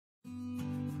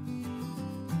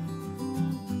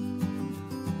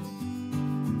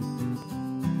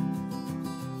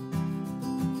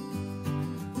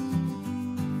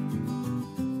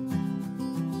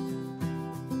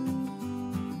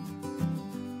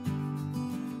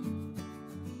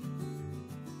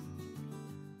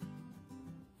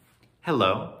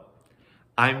Hello,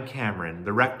 I'm Cameron,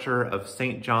 the rector of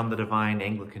St. John the Divine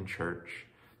Anglican Church,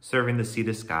 serving the Sea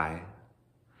to Sky.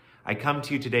 I come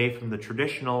to you today from the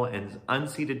traditional and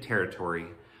unceded territory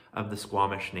of the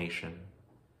Squamish Nation.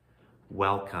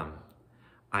 Welcome.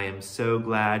 I am so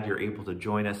glad you're able to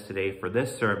join us today for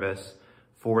this service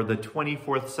for the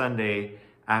 24th Sunday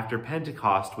after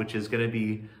Pentecost, which is going to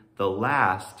be the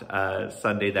last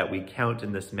Sunday that we count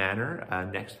in this manner.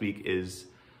 Next week is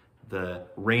the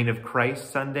Reign of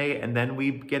Christ Sunday, and then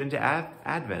we get into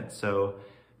Advent. So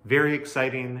very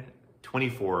exciting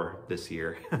 24 this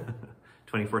year,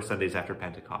 24 Sundays after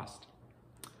Pentecost.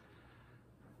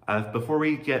 Before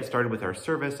we get started with our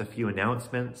service, a few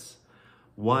announcements.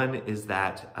 One is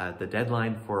that the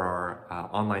deadline for our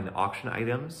online auction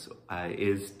items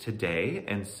is today,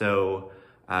 and so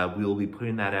we will be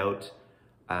putting that out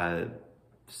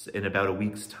in about a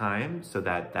week's time, so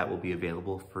that will be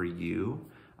available for you.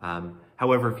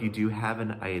 However, if you do have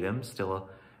an item still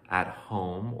at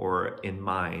home or in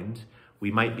mind, we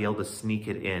might be able to sneak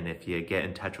it in if you get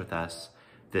in touch with us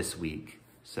this week.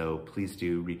 So please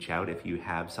do reach out if you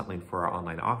have something for our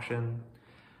online auction.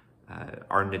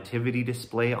 Our nativity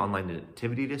display, online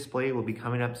nativity display, will be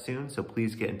coming up soon, so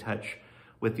please get in touch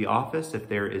with the office if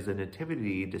there is a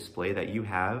nativity display that you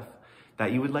have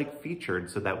that you would like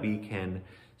featured, so that we can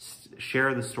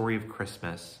share the story of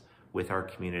Christmas with our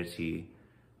community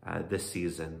this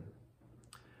season.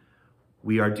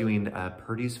 We are doing a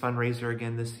Purdy's fundraiser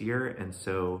again this year, and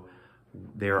so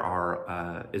there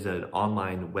is an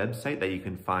online website that you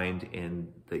can find in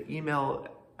the email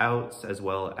outs as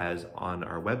well as on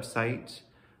our website.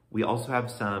 We also have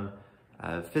some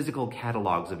physical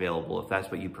catalogs available if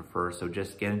that's what you prefer, so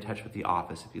just get in touch with the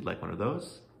office if you'd like one of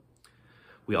those.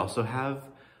 We also have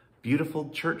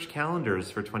beautiful church calendars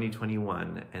for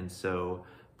 2021, and so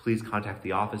please contact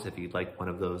the office if you'd like one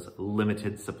of those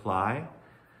limited supply.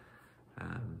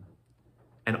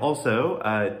 And also,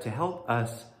 to help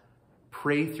us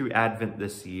pray through Advent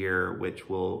this year, which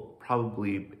will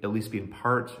probably at least be in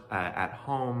part at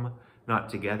home, not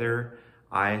together,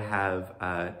 I have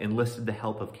enlisted the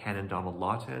help of Canon Donald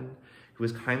Lawton, who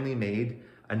has kindly made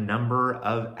a number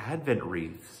of Advent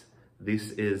wreaths. This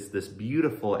is this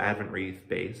beautiful Advent wreath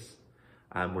base.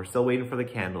 We're still waiting for the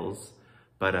candles,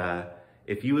 but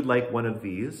if you would like one of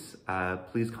these,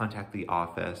 please contact the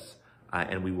office,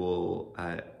 and we will,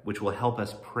 which will help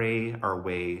us pray our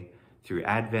way through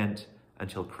Advent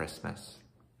until Christmas.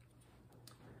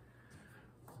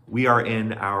 We are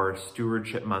in our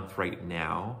stewardship month right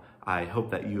now. I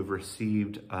hope that you've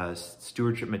received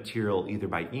stewardship material either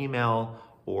by email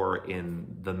or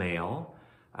in the mail.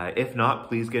 If not,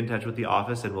 please get in touch with the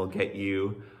office and we'll get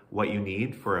you what you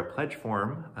need for a pledge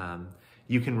form.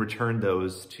 You can return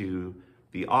those to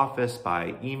the office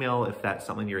by email if that's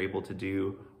something you're able to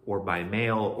do, or by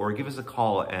mail, or give us a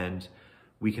call and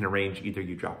we can arrange either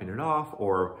you dropping it off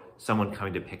or someone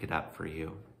coming to pick it up for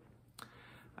you.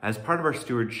 As part of our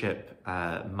stewardship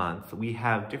month, we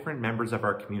have different members of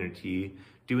our community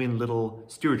doing little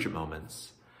stewardship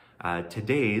moments.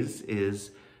 Today's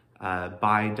is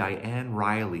by Diane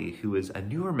Riley, who is a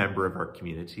newer member of our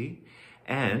community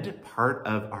and part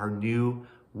of our new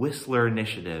Whistler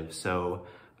initiative. So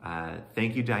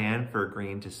thank you, Diane, for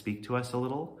agreeing to speak to us a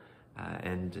little,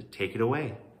 and take it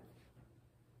away.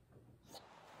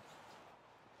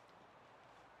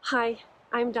 Hi,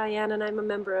 I'm Diane, and I'm a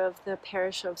member of the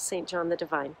parish of St. John the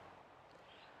Divine.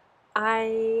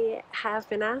 I have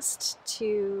been asked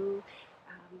to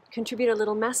contribute a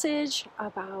little message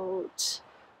about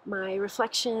my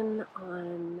reflection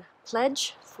on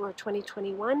pledge for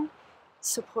 2021,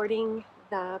 supporting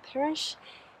the parish.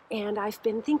 And I've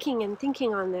been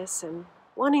thinking on this and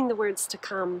wanting the words to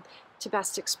come to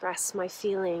best express my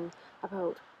feeling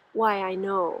about why I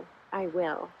know I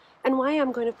will, and why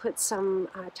I'm going to put some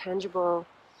tangible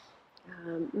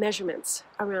measurements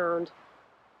around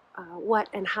what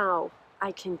and how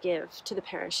I can give to the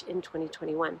parish in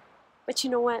 2021. But you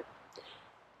know what?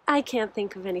 I can't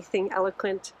think of anything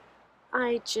eloquent.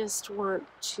 I just want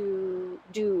to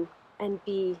do and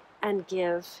be and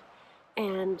give.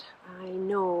 And I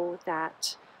know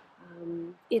that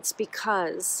it's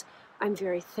because I'm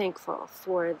very thankful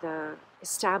for the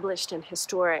established and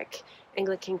historic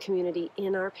Anglican community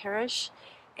in our parish.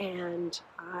 And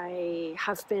I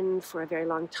have been for a very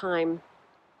long time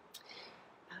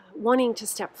wanting to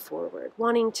step forward,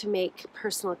 wanting to make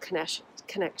personal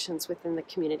connections within the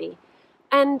community.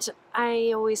 And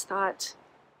I always thought,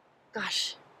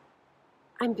 gosh,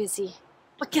 I'm busy.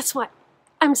 But guess what?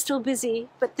 I'm still busy,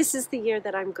 but this is the year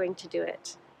that I'm going to do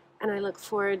it. And I look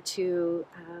forward to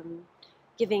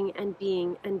giving and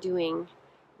being and doing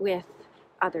with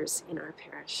others in our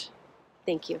parish.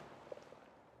 Thank you.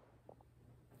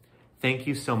 Thank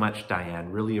you so much,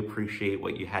 Diane. Really appreciate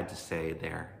what you had to say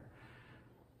there.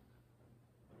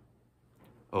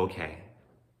 Okay,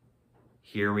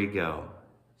 here we go.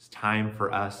 It's time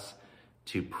for us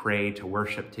to pray, to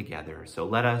worship together. So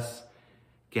let us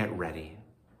get ready.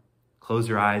 Close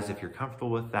your eyes if you're comfortable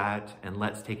with that, and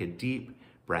let's take a deep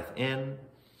breath in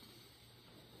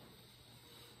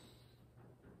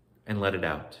and let it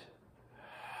out.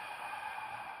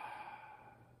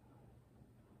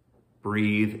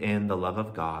 Breathe in the love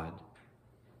of God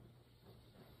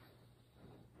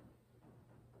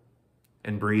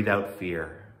and breathe out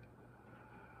fear.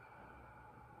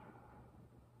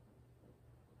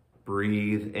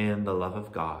 Breathe in the love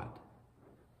of God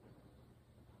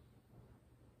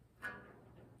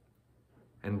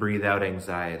and breathe out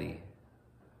anxiety.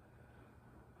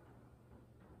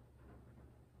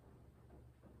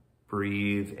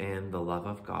 Breathe in the love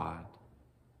of God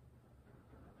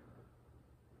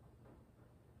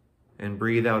and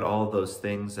breathe out all those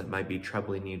things that might be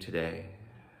troubling you today.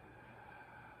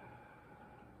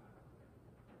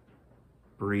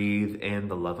 Breathe in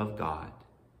the love of God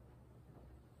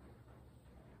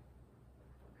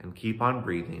and keep on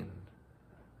breathing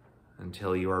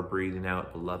until you are breathing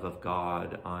out the love of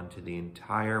God onto the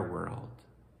entire world.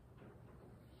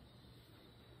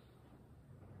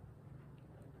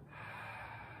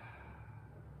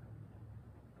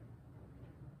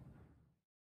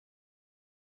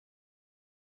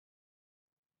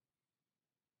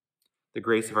 The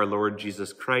grace of our Lord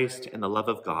Jesus Christ and the love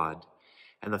of God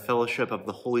and the fellowship of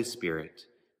the Holy Spirit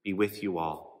be with you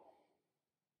all.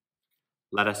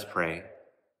 Let us pray.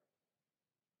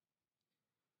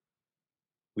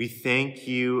 We thank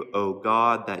you, O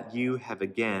God, that you have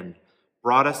again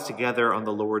brought us together on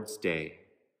the Lord's Day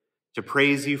to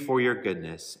praise you for your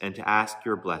goodness and to ask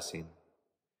your blessing.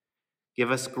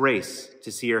 Give us grace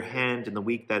to see your hand in the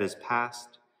week that is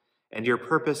past and your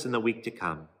purpose in the week to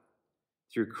come.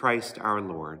 Through Christ our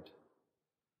Lord.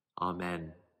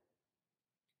 Amen.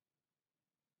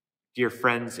 Dear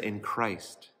friends in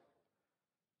Christ,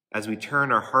 as we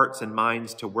turn our hearts and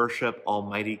minds to worship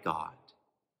Almighty God,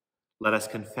 let us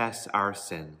confess our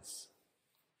sins.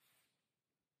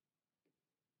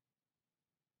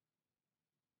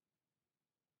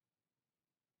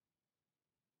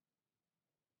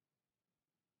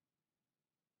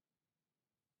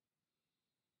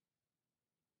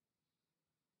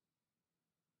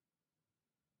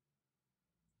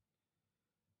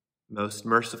 Most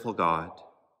merciful God,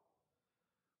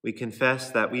 we confess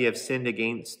that we have sinned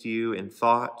against you in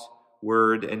thought,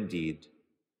 word, and deed,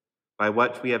 by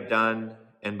what we have done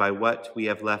and by what we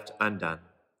have left undone.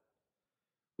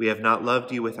 We have not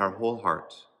loved you with our whole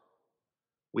heart.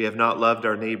 We have not loved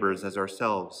our neighbors as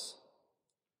ourselves.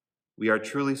 We are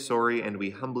truly sorry and we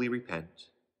humbly repent.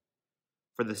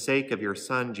 For the sake of your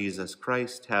Son, Jesus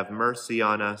Christ, have mercy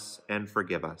on us and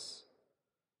forgive us,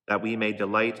 that we may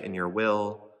delight in your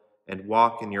will and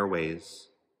walk in your ways,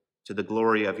 to the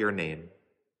glory of your name.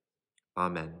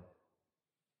 Amen.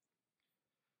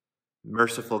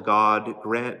 Merciful God,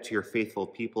 grant to your faithful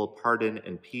people pardon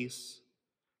and peace,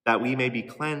 that we may be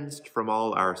cleansed from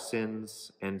all our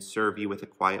sins and serve you with a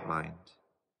quiet mind.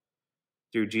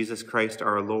 Through Jesus Christ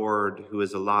our Lord, who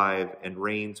is alive and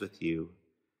reigns with you,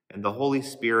 and the Holy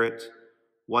Spirit,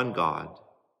 one God,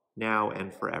 now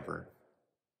and forever.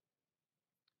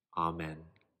 Amen.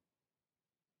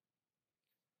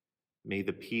 May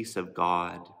the peace of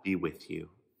God be with you.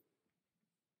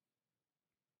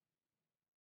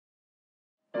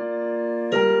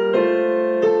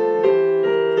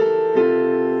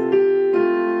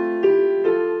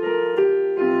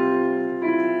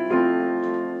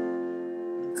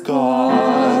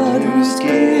 God, whose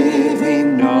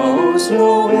giving knows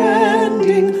no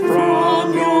ending,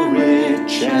 from your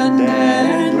rich and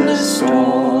endless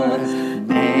store,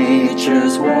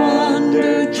 nature's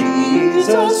wonder,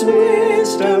 Jesus'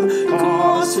 wisdom,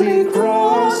 costly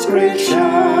cross, great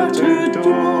shattered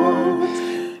door.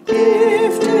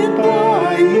 Gifted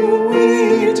by you,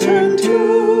 we turn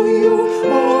to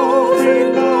you,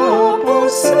 offering up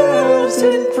ourselves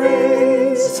in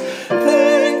praise.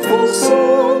 Thankful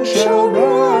song shall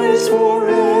rise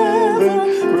forever,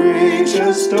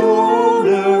 gracious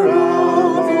donor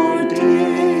of our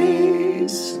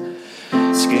days.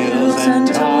 Skills and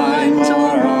time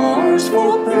are ours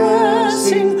for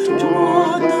pressing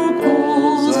toward the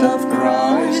goals of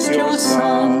Christ your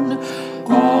Son,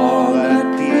 all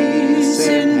at peace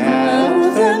in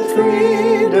health and freedom.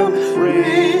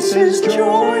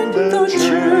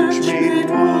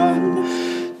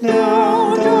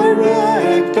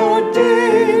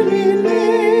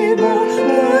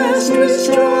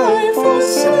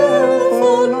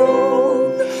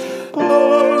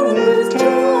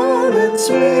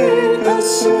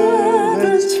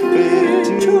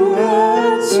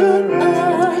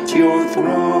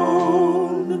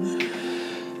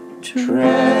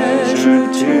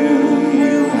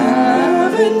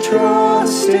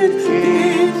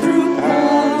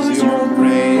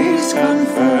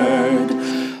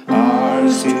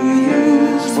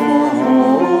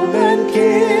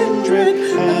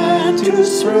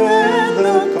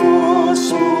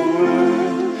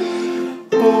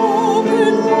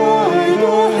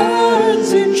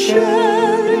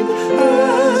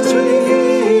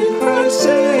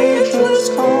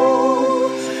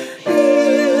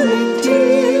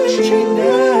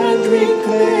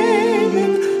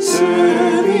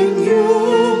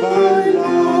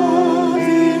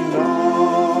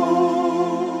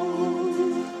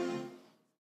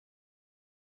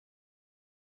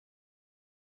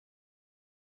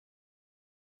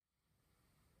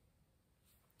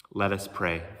 Let us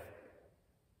pray.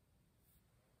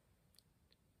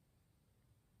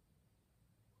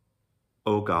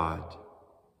 O God,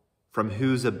 from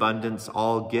whose abundance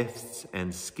all gifts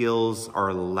and skills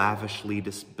are lavishly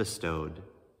bestowed,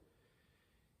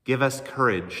 give us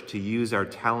courage to use our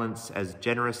talents as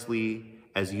generously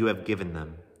as you have given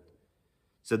them,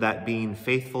 so that being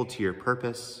faithful to your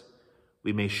purpose,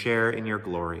 we may share in your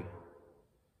glory.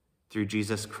 Through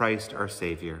Jesus Christ, our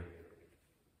Savior.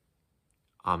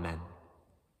 Amen.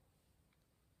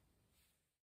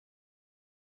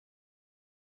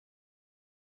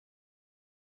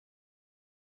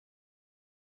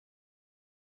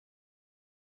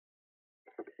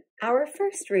 Our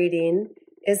first reading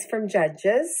is from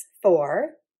Judges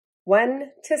 4,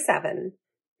 1-7.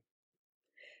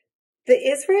 The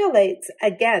Israelites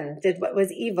again did what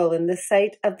was evil in the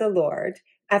sight of the Lord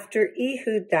after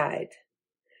Ehud died.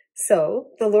 So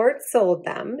the Lord sold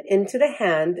them into the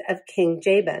hand of King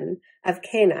Jabin of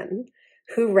Canaan,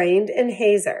 who reigned in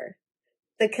Hazor.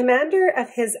 The commander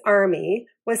of his army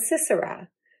was Sisera,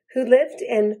 who lived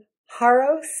in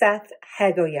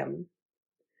Harosheth-Hagoyim.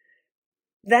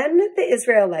 Then the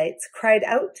Israelites cried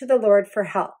out to the Lord for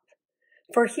help,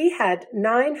 for he had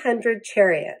 900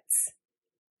 chariots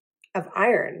of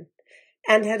iron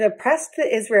and had oppressed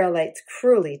the Israelites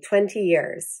cruelly 20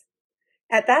 years.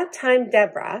 At that time,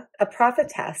 Deborah, a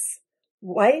prophetess,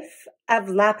 wife of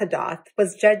Lapidoth,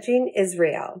 was judging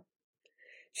Israel.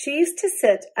 She used to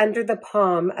sit under the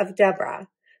palm of Deborah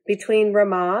between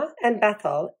Ramah and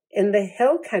Bethel in the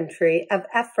hill country of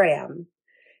Ephraim,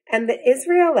 and the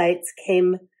Israelites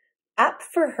came up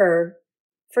for her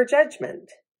for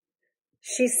judgment.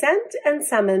 She sent and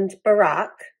summoned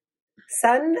Barak,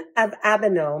 son of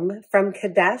Abinoam, from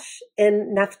Kadesh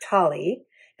in Naphtali,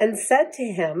 and said to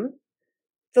him,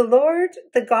 "The Lord,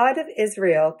 the God of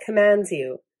Israel, commands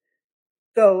you,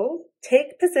 go,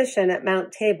 take position at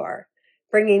Mount Tabor,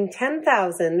 bringing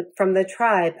 10,000 from the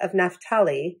tribe of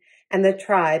Naphtali and the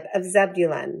tribe of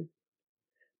Zebulun.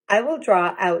 I will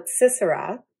draw out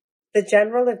Sisera, the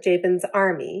general of Jabin's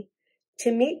army,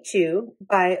 to meet you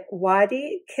by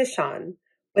Wadi Kishon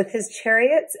with his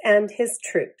chariots and his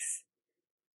troops,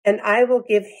 and I will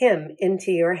give him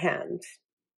into your hand."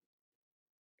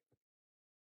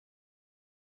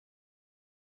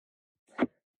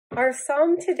 Our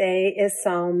psalm today is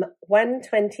Psalm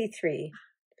 123.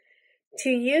 To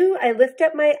you I lift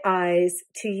up my eyes,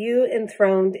 to you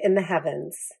enthroned in the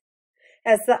heavens.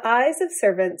 As the eyes of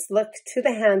servants look to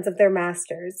the hands of their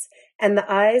masters, and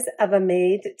the eyes of a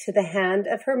maid to the hand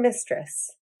of her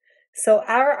mistress, so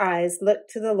our eyes look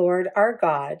to the Lord our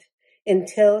God,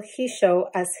 until he show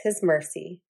us his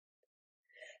mercy.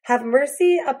 Have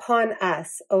mercy upon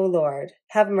us, O Lord,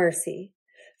 have mercy,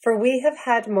 for we have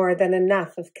had more than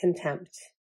enough of contempt.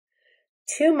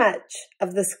 Too much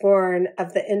of the scorn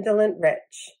of the indolent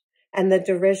rich, and the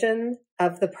derision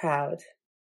of the proud.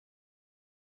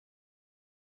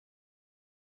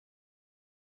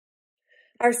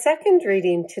 Our second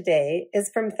reading today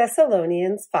is from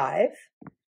Thessalonians 5,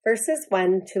 verses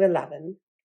 1-11.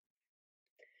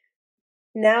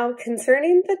 Now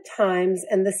concerning the times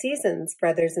and the seasons,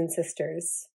 brothers and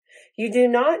sisters, you do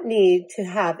not need to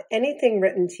have anything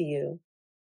written to you.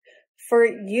 For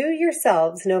you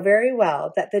yourselves know very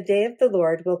well that the day of the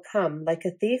Lord will come like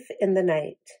a thief in the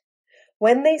night.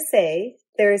 When they say,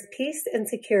 there is peace and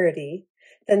security,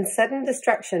 then sudden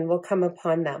destruction will come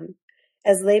upon them,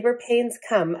 as labor pains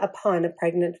come upon a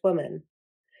pregnant woman,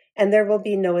 and there will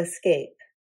be no escape.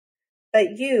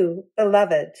 But you,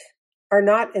 beloved, are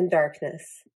not in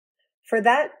darkness, for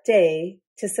that day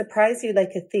to surprise you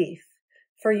like a thief,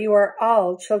 for you are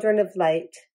all children of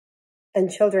light and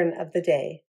children of the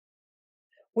day.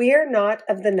 We are not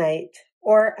of the night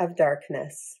or of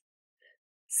darkness.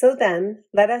 So then,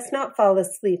 let us not fall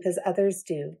asleep as others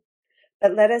do,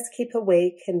 but let us keep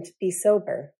awake and be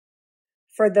sober.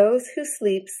 For those who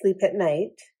sleep, sleep at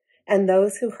night, and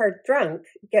those who are drunk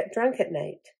get drunk at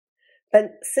night.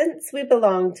 But since we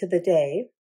belong to the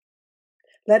day,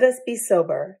 let us be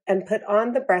sober and put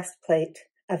on the breastplate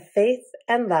of faith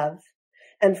and love,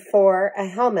 and for a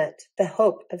helmet, the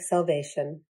hope of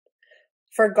salvation.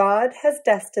 For God has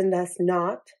destined us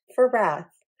not for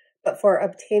wrath, but for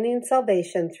obtaining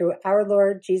salvation through our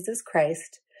Lord Jesus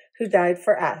Christ, who died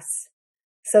for us,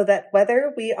 so that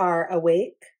whether we are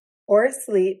awake or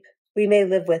asleep, we may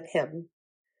live with him.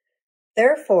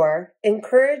 Therefore,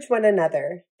 encourage one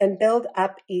another and build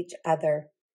up each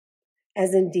other,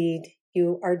 as indeed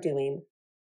you are doing.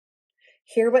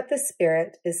 Hear what the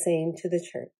Spirit is saying to the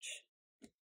church.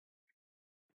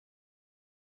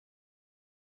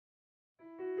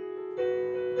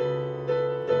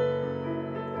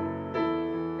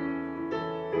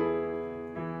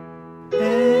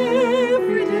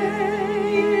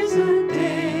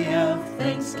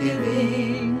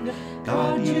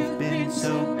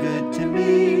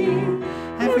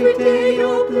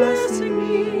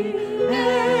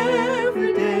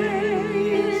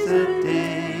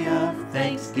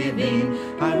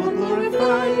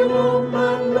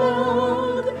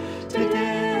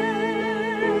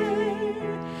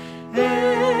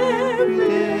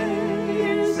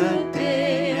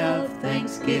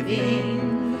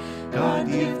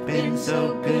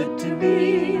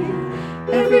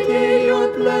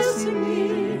 blessing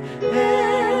me.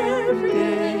 Every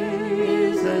day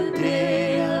is a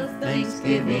day of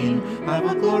thanksgiving. I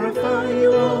will glorify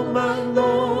you, O my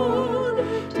Lord,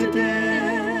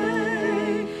 today.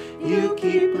 You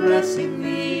keep blessing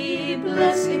me,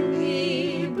 blessing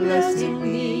me, blessing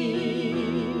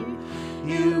me.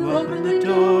 You open the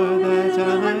door that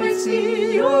I might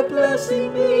see. You're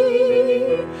blessing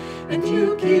me, and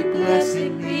you keep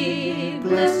blessing me,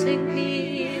 blessing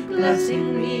me,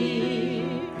 blessing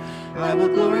me. I will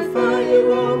glorify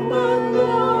you, O my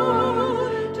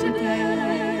Lord,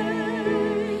 today.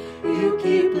 You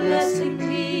keep blessing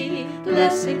me,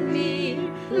 blessing me,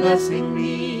 blessing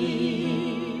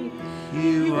me.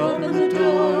 You open the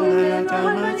door that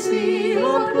I might see.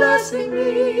 You're blessing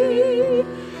me,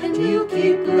 and you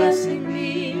keep blessing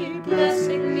me,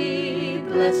 blessing me,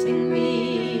 blessing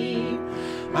me.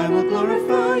 I will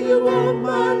glorify you, O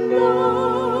my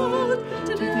Lord,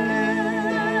 today.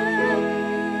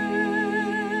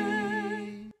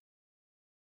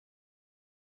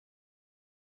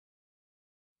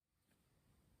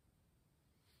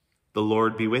 The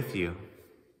Lord be with you.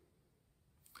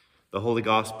 The Holy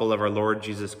Gospel of our Lord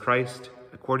Jesus Christ,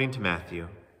 according to Matthew.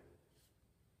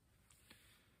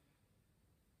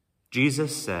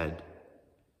 Jesus said,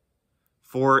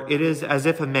 "For it is as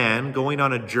if a man going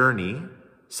on a journey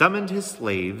summoned his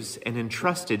slaves and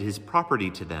entrusted his property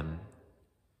to them.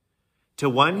 To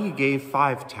one he gave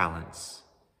 5 talents,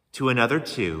 to another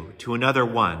 2, to another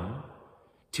 1,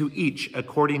 to each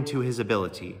according to his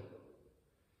ability.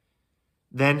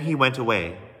 Then he went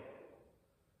away.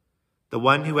 The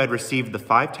one who had received the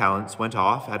 5 talents went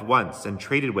off at once and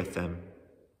traded with them,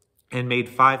 and made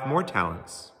 5 more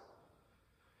talents.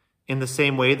 In the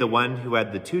same way, the one who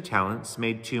had the 2 talents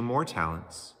made 2 more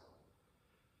talents.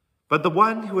 But the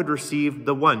one who had received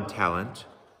the 1 talent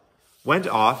went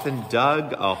off and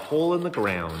dug a hole in the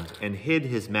ground and hid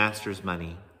his master's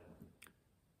money.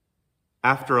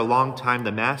 After a long time,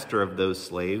 the master of those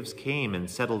slaves came and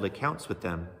settled accounts with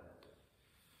them.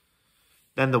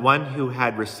 Then the one who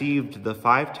had received the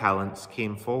 5 talents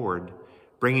came forward,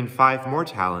 bringing 5 more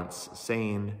talents,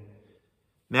 saying,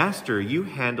 'Master, you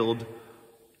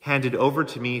handed over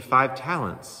to me 5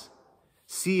 talents.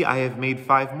 See, I have made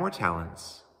 5 more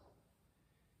talents.'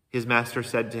 His master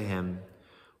said to him,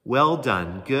 'Well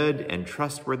done, good and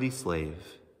trustworthy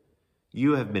slave.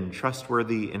 You have been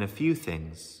trustworthy in a few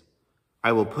things.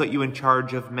 I will put you in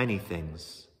charge of many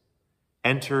things.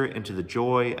 Enter into the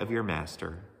joy of your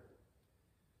master.'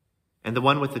 And the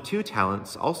one with the 2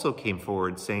 talents also came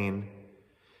forward, saying,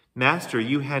 'Master,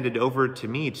 you handed over to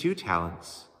me 2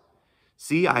 talents.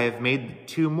 See, I have made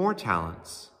 2 more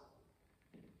talents.'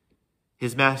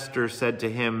 His master said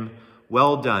to him,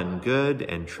 'Well done, good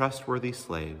and trustworthy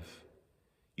slave.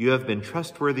 You have been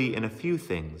trustworthy in a few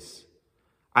things.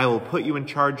 I will put you in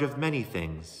charge of many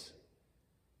things.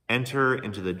 Enter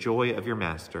into the joy of your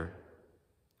master.'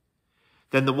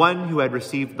 Then the one who had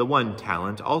received the 1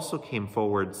 talent also came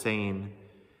forward, saying,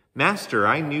 'Master,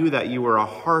 I knew that you were a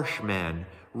harsh man,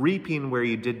 reaping where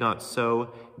you did not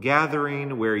sow,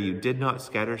 gathering where you did not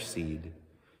scatter seed.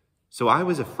 So I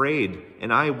was afraid,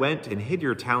 and I went and hid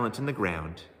your talent in the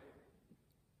ground.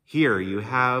 Here you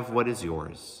have what is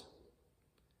yours.'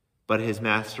 But his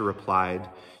master replied,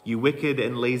 'You wicked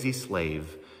and lazy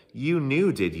slave, you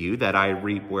knew, did you, that I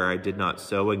reap where I did not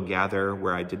sow and gather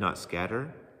where I did not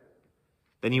scatter?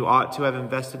 Then you ought to have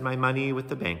invested my money with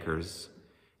the bankers,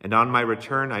 and on my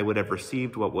return I would have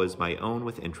received what was my own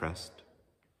with interest.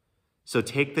 So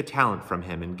take the talent from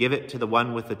him and give it to the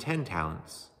one with the 10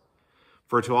 talents.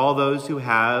 For to all those who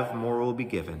have, more will be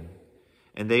given,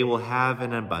 and they will have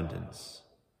an abundance.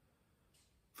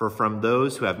 For from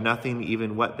those who have nothing,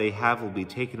 even what they have will be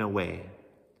taken away.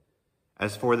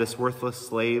 As for this worthless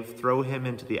slave, throw him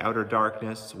into the outer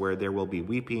darkness, where there will be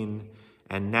weeping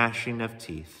and gnashing of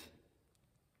teeth.'"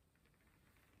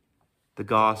 The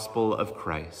Gospel of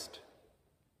Christ.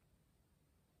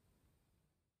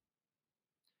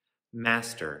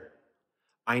 "Master,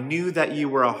 I knew that you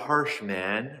were a harsh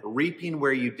man, reaping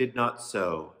where you did not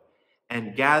sow,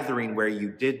 and gathering where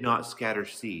you did not scatter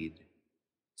seed.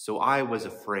 So I was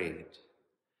afraid,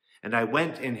 and I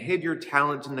went and hid your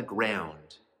talent in the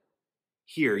ground.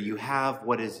 Here you have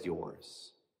what is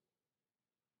yours."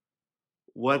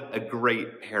 What a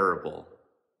great parable,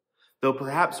 though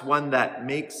perhaps one that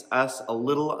makes us a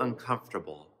little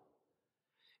uncomfortable.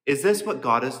 Is this what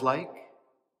God is like?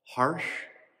 Harsh,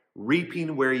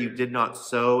 reaping where you did not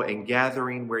sow and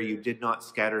gathering where you did not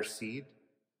scatter seed?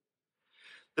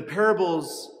 The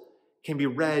parables can be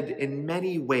read in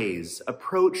many ways,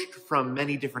 approached from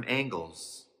many different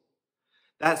angles.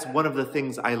 That's one of the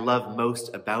things I love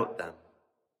most about them.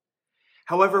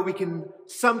 However, we can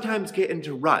sometimes get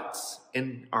into ruts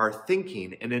in our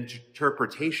thinking and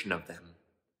interpretation of them.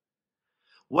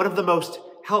 One of the most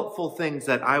helpful things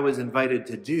that I was invited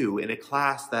to do in a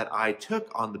class that I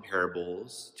took on the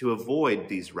parables to avoid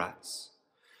these ruts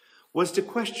was to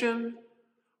question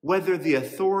whether the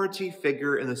authority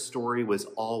figure in the story was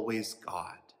always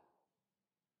God.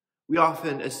 We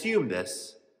often assume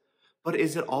this, but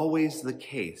is it always the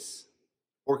case,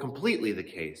 or completely the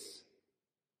case?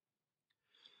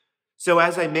 So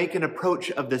as I make an approach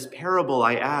of this parable,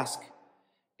 I ask,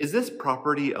 is this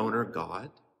property owner God?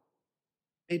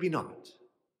 Maybe not.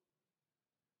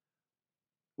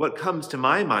 What comes to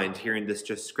my mind hearing this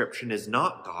description is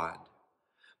not God,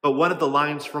 but one of the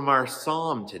lines from our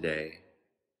psalm today.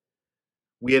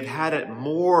 We have had it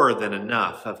more than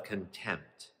enough of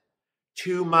contempt,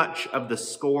 too much of the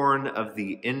scorn of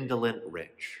the indolent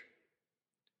rich.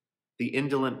 The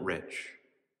indolent rich.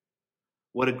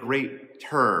 What a great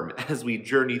term as we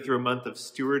journey through a month of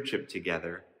stewardship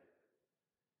together.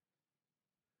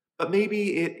 But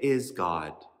maybe it is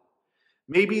God.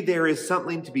 Maybe there is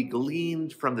something to be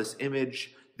gleaned from this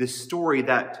image, this story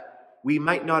that we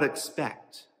might not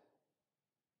expect.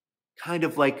 Kind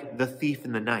of like the thief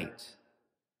in the night.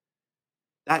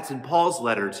 That's in Paul's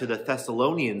letter to the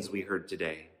Thessalonians we heard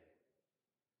today.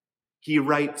 He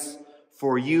writes,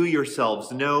 "For you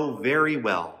yourselves know very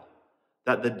well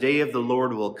that the day of the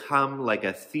Lord will come like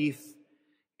a thief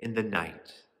in the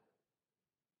night."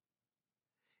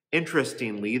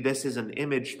 Interestingly, this is an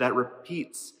image that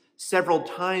repeats several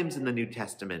times in the New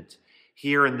Testament,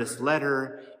 here in this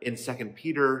letter, in 2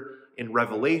 Peter, in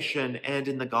Revelation, and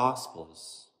in the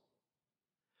Gospels.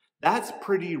 That's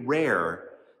pretty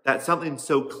rare that something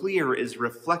so clear is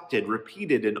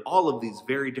repeated in all of these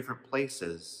very different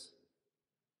places.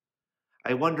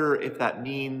 I wonder if that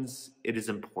means it is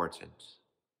important.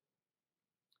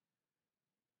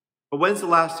 But when's the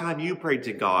last time you prayed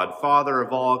to God, Father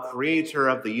of all, creator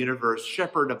of the universe,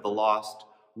 shepherd of the lost,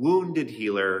 wounded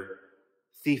healer,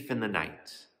 thief in the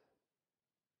night?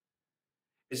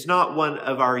 It's not one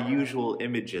of our usual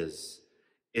images,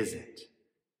 is it?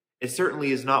 It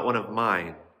certainly is not one of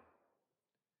mine.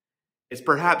 It's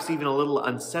perhaps even a little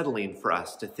unsettling for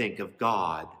us to think of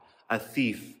God, a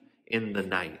thief in the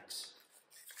night.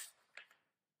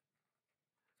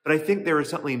 But I think there is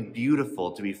something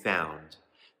beautiful to be found,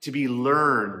 to be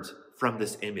learned from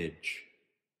this image.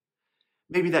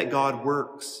 Maybe that God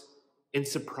works in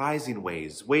surprising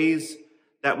ways, ways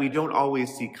that we don't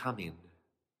always see coming.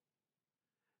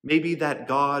 Maybe that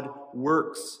God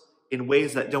works in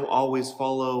ways that don't always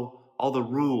follow all the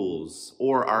rules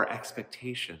or our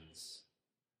expectations.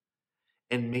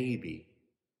 And maybe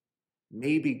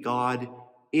God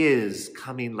is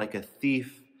coming like a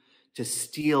thief to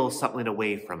steal something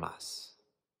away from us.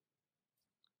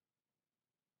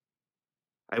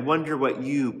 I wonder what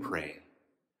you pray,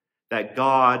 that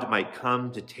God might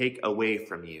come to take away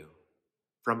from you,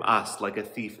 from us, like a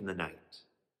thief in the night.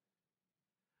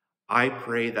 I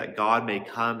pray that God may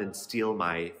come and steal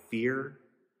my fear,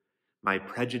 my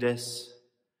prejudice,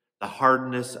 the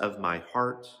hardness of my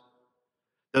heart,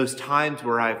 those times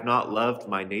where I have not loved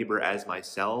my neighbor as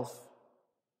myself,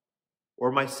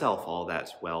 or myself all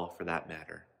that well for that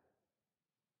matter.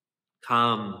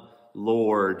 Come,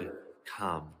 Lord,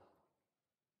 come.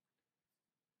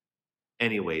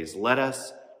 Anyways, let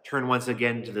us turn once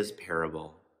again to this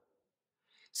parable.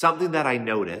 Something that I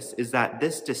notice is that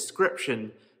this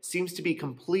description seems to be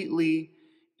completely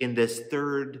in this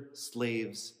third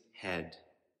slave's head.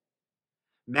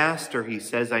 Master, he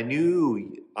says, I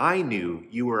knew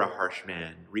you were a harsh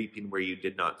man, reaping where you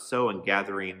did not sow and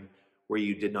gathering where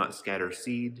you did not scatter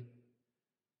seed.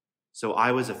 So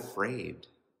I was afraid,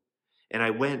 and I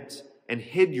went and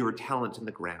hid your talent in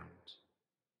the ground.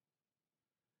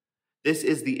 This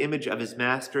is the image of his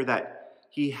master that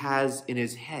he has in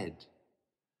his head.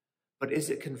 But is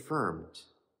it confirmed?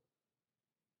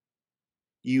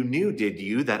 You knew, did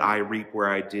you, that I reap where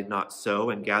I did not sow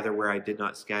and gather where I did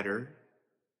not scatter?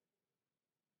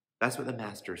 That's what the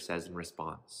master says in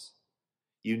response.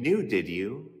 You knew, did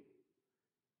you?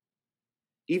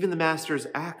 Even the master's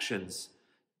actions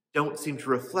don't seem to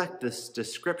reflect this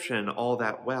description all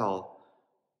that well,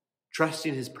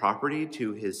 trusting his property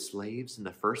to his slaves in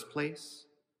the first place,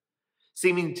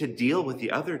 seeming to deal with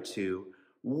the other two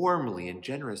warmly and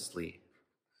generously.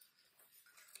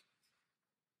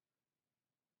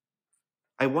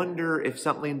 I wonder if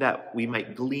something that we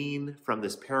might glean from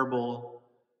this parable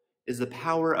is the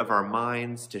power of our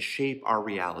minds to shape our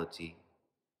reality.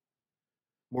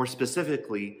 More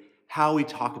specifically, how we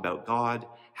talk about God,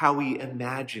 how we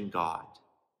imagine God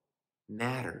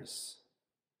matters.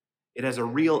 It has a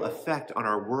real effect on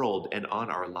our world and on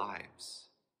our lives.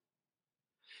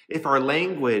 If our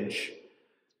language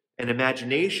and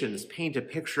imaginations paint a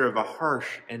picture of a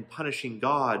harsh and punishing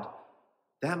God,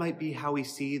 that might be how we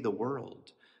see the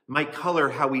world, might color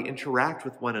how we interact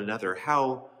with one another,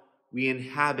 how we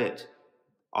inhabit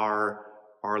our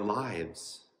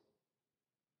lives.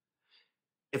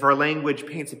 If our language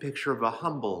paints a picture of a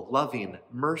humble, loving,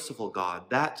 merciful God,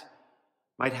 that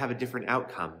might have a different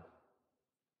outcome.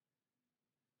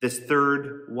 This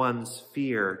third one's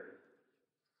fear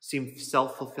seems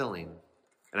self-fulfilling,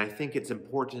 and I think it's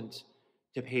important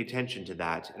to pay attention to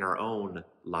that in our own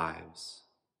lives.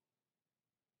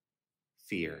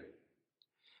 Fear.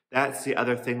 That's the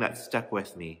other thing that stuck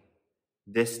with me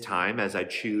this time as I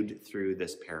chewed through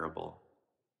this parable.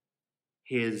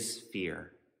 His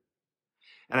fear.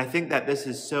 And I think that this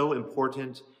is so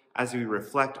important as we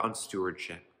reflect on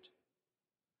stewardship.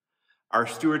 Our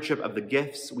stewardship of the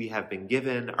gifts we have been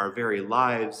given, our very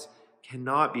lives,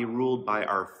 cannot be ruled by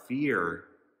our fear.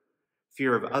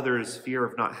 Fear of others, fear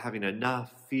of not having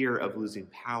enough, fear of losing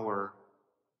power.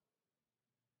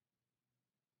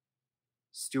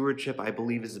 Stewardship, I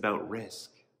believe, is about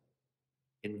risk,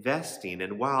 investing.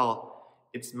 And while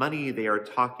it's money they are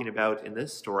talking about in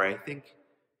this story, I think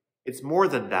it's more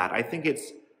than that. I think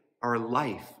it's our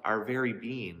life, our very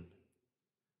being.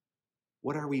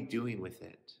 What are we doing with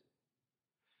it?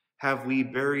 Have we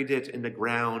buried it in the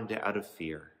ground out of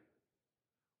fear?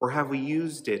 Or have we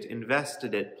used it,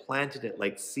 invested it, planted it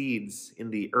like seeds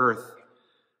in the earth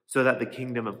so that the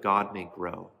kingdom of God may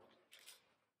grow?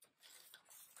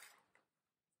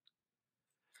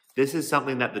 This is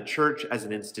something that the church as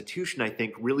an institution, I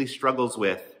think, really struggles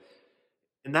with.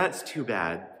 And that's too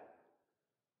bad.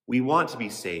 We want to be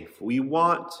safe. We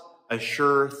want a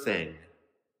sure thing.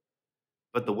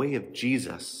 But the way of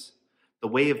Jesus, the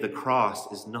way of the cross,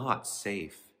 is not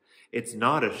safe. It's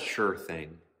not a sure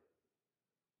thing.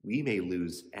 We may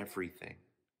lose everything.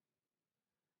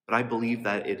 But I believe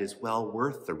that it is well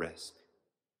worth the risk.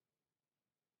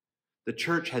 The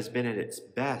church has been at its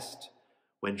best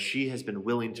when she has been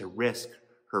willing to risk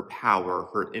her power,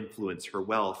 her influence, her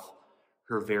wealth,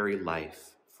 her very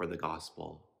life for the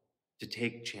gospel, to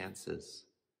take chances.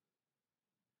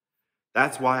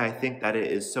 That's why I think that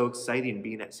it is so exciting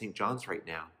being at St. John's right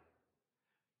now.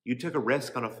 You took a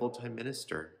risk on a full-time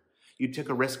minister. You took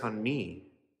a risk on me.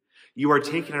 You are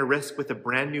taking a risk with a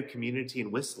brand new community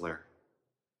in Whistler.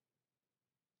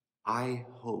 I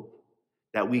hope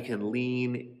that we can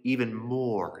lean even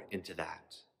more into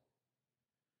that.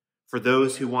 For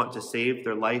those who want to save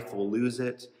their life will lose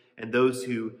it, and those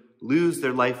who lose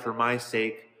their life for my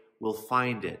sake will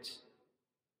find it.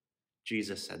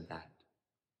 Jesus said that.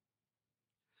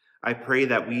 I pray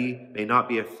that we may not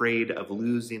be afraid of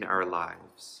losing our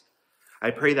lives.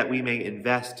 I pray that we may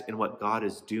invest in what God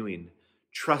is doing,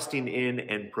 trusting in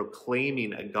and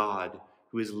proclaiming a God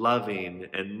who is loving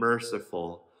and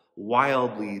merciful,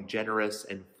 wildly generous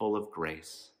and full of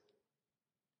grace.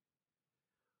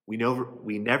 We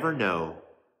never know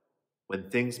when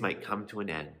things might come to an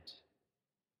end,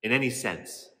 in any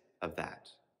sense of that.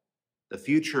 The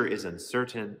future is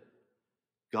uncertain.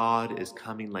 God is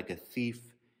coming like a thief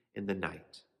in the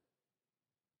night.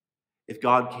 If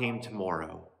God came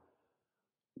tomorrow,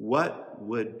 what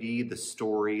would be the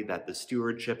story that the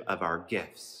stewardship of our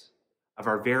gifts, of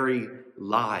our very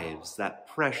lives, that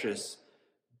precious,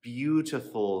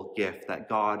 beautiful gift that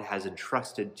God has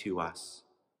entrusted to us,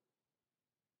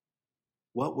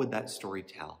 what would that story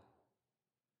tell?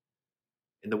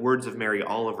 In the words of Mary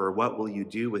Oliver, what will you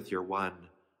do with your one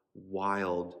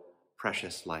wild,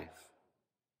 precious life?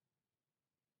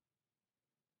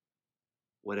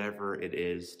 Whatever it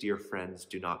is, dear friends,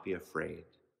 do not be afraid.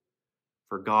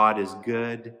 For God is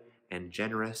good and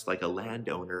generous, like a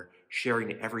landowner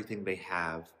sharing everything they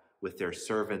have with their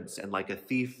servants, and like a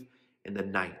thief in the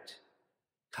night,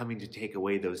 coming to take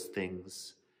away those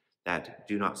things that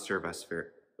do not serve us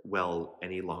well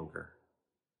any longer.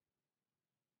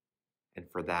 And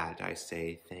for that I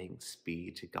say, thanks be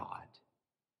to God.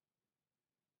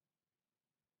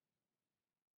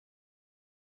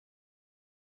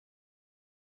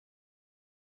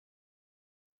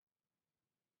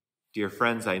 Dear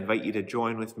friends, I invite you to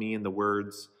join with me in the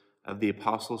words of the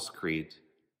Apostles' Creed.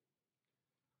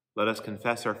 Let us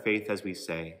confess our faith as we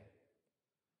say,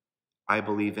 I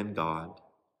believe in God,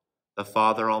 the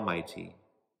Father Almighty,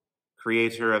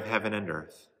 creator of heaven and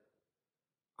earth.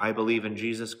 I believe in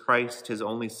Jesus Christ, his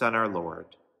only Son, our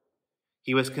Lord.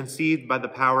 He was conceived by the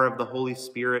power of the Holy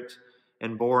Spirit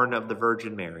and born of the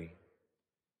Virgin Mary.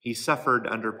 He suffered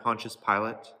under Pontius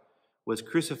Pilate, was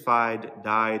crucified,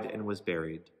 died, and was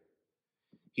buried.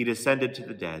 He descended to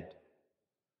the dead.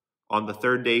 On the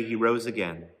third day he rose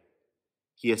again.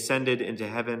 He ascended into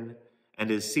heaven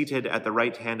and is seated at the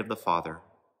right hand of the Father.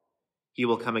 He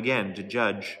will come again to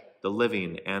judge the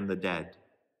living and the dead.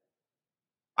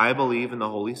 I believe in the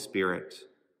Holy Spirit,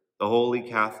 the Holy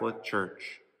Catholic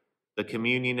Church, the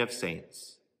communion of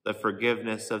saints, the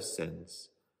forgiveness of sins,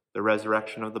 the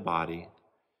resurrection of the body,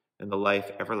 and the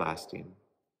life everlasting.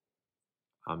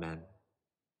 Amen.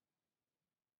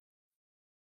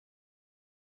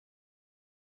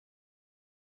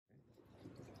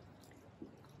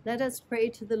 Let us pray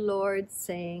to the Lord,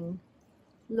 saying,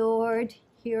 Lord,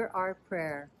 hear our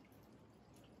prayer.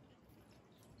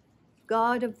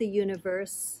 God of the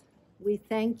universe, we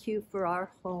thank you for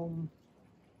our home,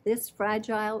 this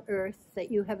fragile earth that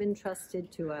you have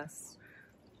entrusted to us.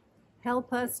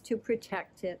 Help us to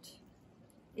protect it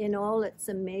in all its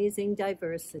amazing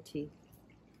diversity.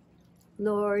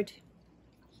 Lord,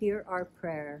 hear our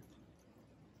prayer.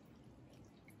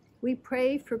 We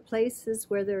pray for places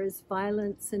where there is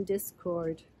violence and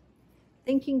discord,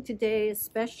 thinking today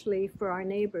especially for our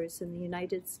neighbors in the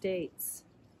United States.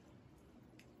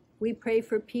 We pray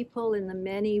for people in the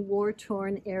many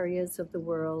war-torn areas of the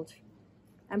world,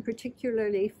 and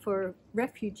particularly for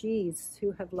refugees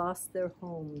who have lost their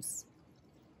homes.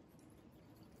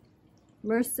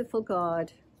 Merciful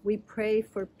God, we pray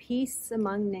for peace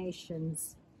among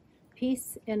nations,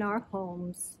 peace in our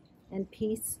homes, and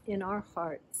peace in our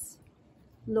hearts.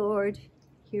 Lord,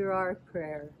 hear our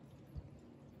prayer.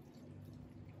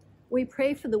 We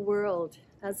pray for the world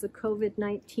as the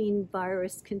COVID-19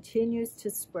 virus continues to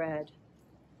spread.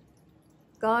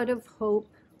 God of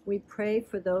hope, we pray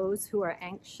for those who are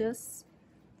anxious,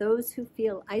 those who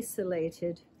feel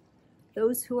isolated,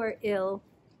 those who are ill,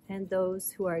 and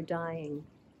those who are dying.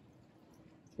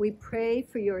 We pray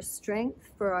for your strength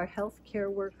for our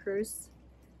healthcare workers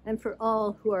and for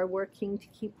all who are working to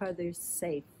keep others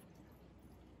safe.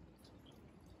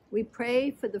 We pray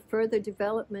for the further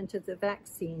development of the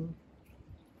vaccine,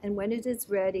 and when it is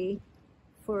ready,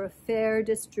 for a fair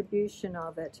distribution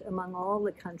of it among all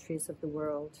the countries of the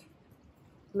world.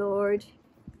 Lord,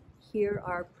 hear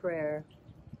our prayer.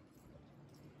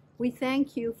 We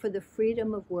thank you for the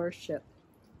freedom of worship.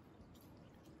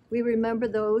 We remember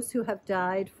those who have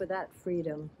died for that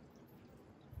freedom.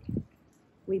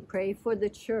 We pray for the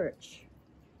church,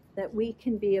 that we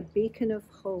can be a beacon of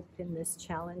hope in this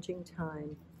challenging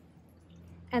time,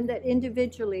 and that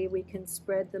individually we can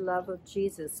spread the love of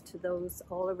Jesus to those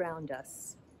all around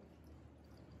us.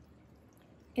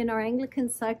 In our Anglican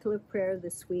cycle of prayer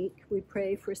this week, we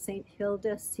pray for St.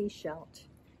 Hilda Seashelt,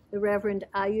 the Reverend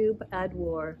Ayub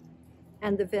Adwar,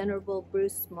 and the Venerable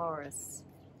Bruce Morris.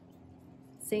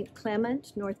 St.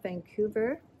 Clement, North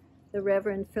Vancouver, the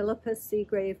Reverend Philippa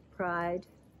Seagrave Pride,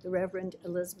 the Reverend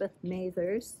Elizabeth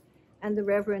Mathers, and the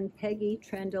Reverend Peggy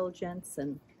Trendle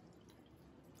Jensen.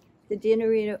 The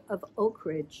Deanery of Oak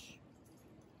Ridge,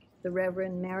 the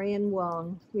Reverend Marion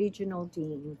Wong, Regional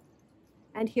Dean.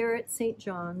 And here at St.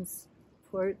 John's,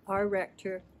 for our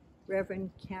rector,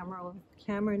 Reverend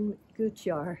Cameron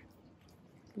Gutjahr.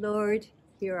 Lord,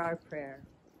 hear our prayer.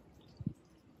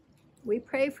 We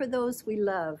pray for those we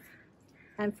love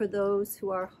and for those who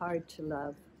are hard to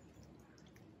love.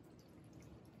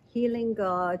 Healing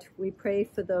God, we pray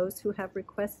for those who have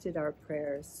requested our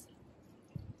prayers.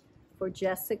 For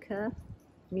Jessica,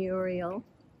 Muriel,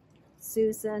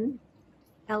 Susan,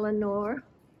 Eleanor,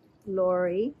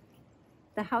 Lori,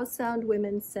 the House Sound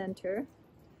Women's Center,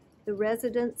 the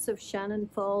residents of Shannon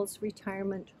Falls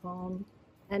Retirement Home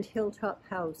and Hilltop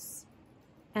House,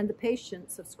 and the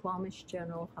patients of Squamish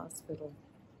General Hospital.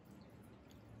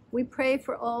 We pray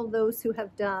for all those who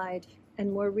have died,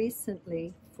 and more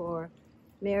recently for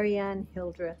Marianne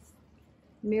Hildreth,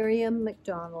 Miriam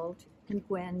McDonald, and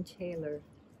Gwen Taylor,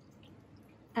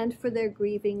 and for their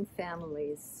grieving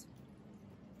families.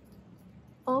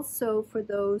 Also for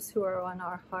those who are on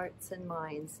our hearts and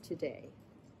minds today.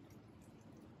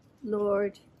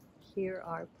 Lord, hear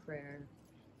our prayer.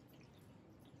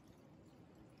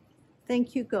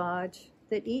 Thank you, God,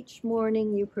 that each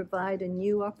morning you provide a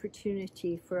new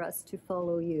opportunity for us to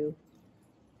follow you.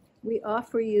 We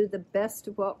offer you the best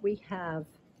of what we have,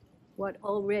 what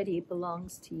already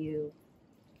belongs to you.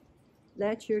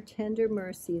 Let your tender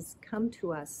mercies come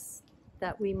to us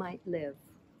that we might live.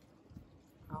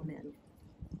 Amen.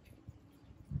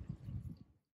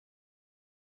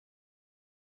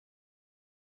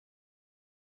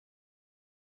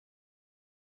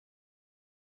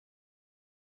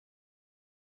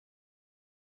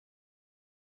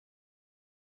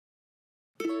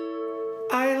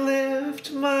 I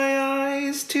lift my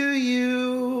eyes to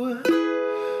you,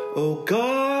 O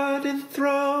God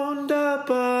enthroned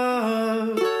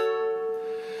above.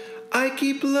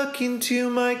 keep looking to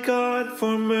my God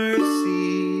for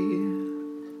mercy.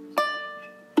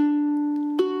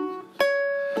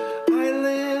 I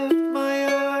lift my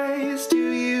eyes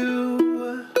to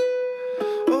you,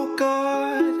 O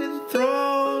God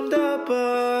enthroned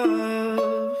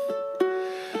above.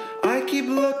 I keep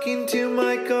looking to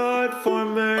my God for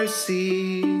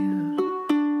mercy.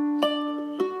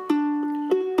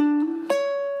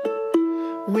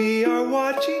 We are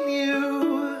watching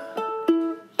you.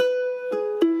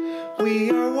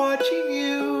 We are watching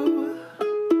you.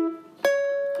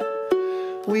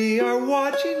 We are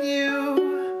watching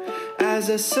you as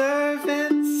a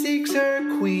servant seeks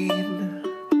her queen.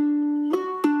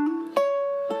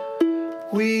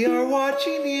 We are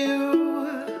watching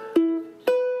you.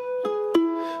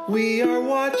 We are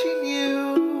watching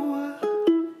you.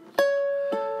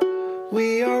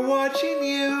 We are watching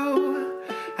you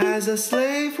as a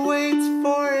slave waits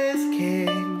for his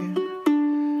king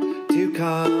to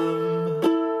come.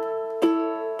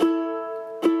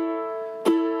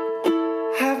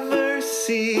 Have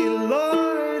mercy,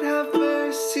 Lord, have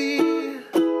mercy.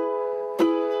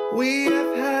 We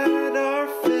have had our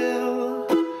fill.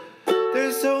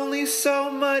 There's only so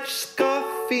much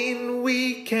scoffing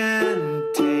we can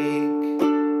take.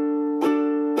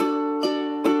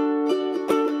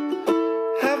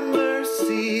 Have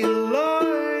mercy,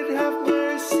 Lord, have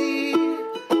mercy.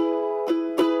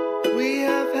 We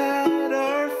have had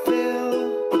our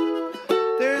fill.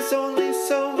 There's only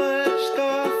so much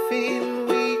scoffing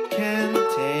we can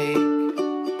take.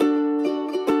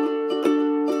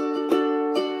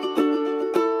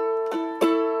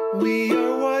 We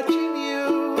are watching you.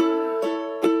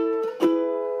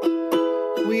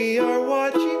 We are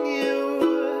watching you.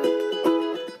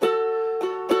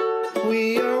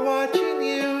 We are watching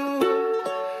you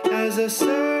as a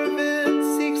servant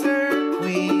seeks her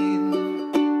queen.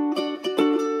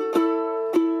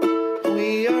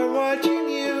 We are watching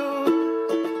you.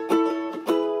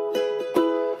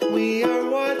 We are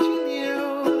watching you.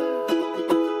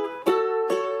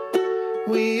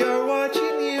 We are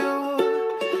watching you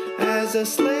as a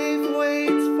slave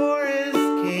waits for his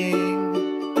king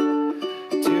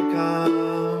to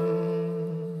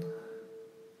come.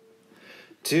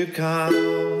 To come.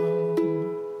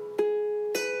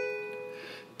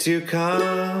 To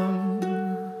come.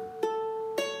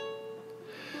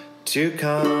 To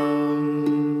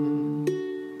come.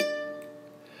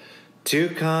 To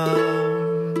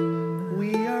come.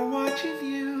 We are watching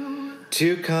you.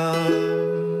 To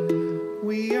come.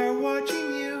 We are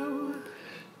watching you.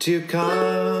 To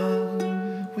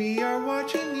come. We are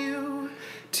watching you.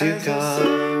 To as come. A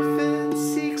servant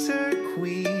seeks her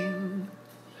queen.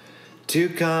 To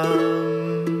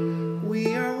come.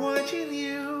 We are watching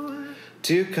you.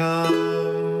 To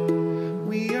come.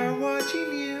 We are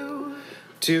watching you.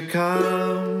 To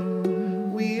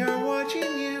come. We are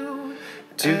watching you.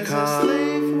 To as come. A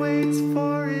slave waits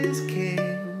for his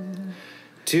king.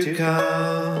 To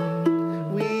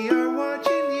come. We are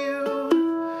watching you.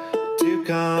 To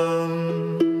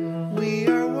come. We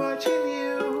are watching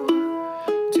you.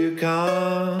 To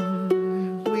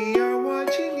come. We are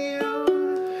watching you.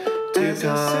 To as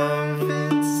come. A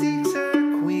servant seeks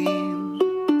her queen.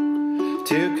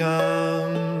 To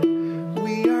come.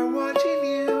 We are watching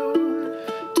you.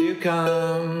 To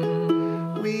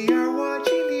come. We are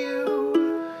watching you.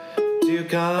 To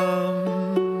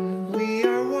come. We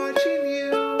are watching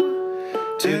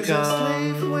you. To as come. A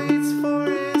slave waits for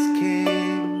his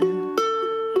king.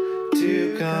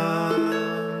 To come.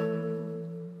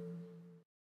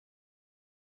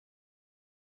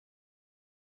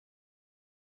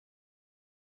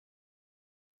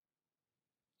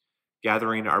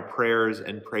 Gathering our prayers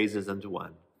and praises unto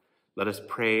one, let us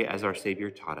pray as our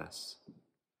Savior taught us.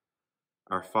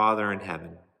 Our Father in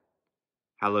heaven,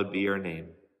 hallowed be your name.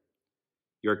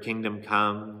 Your kingdom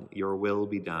come, your will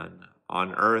be done,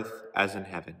 on earth as in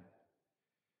heaven.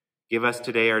 Give us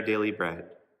today our daily bread.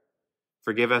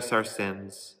 Forgive us our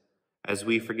sins, as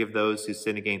we forgive those who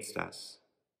sin against us.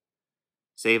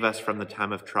 Save us from the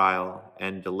time of trial,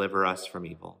 and deliver us from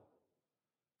evil.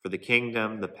 For the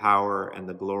kingdom, the power, and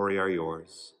the glory are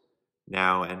yours,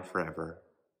 now and forever.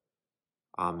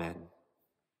 Amen.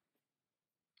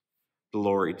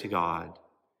 Glory to God,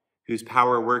 whose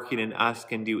power working in us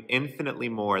can do infinitely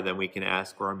more than we can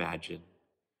ask or imagine.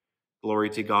 Glory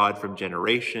to God from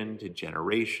generation to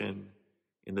generation,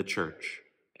 in the church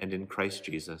and in Christ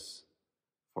Jesus,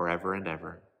 forever and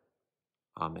ever.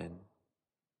 Amen.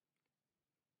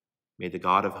 May the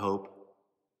God of hope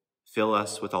fill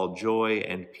us with all joy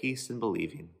and peace in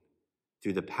believing,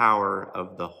 through the power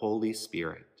of the Holy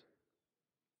Spirit.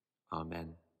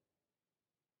 Amen.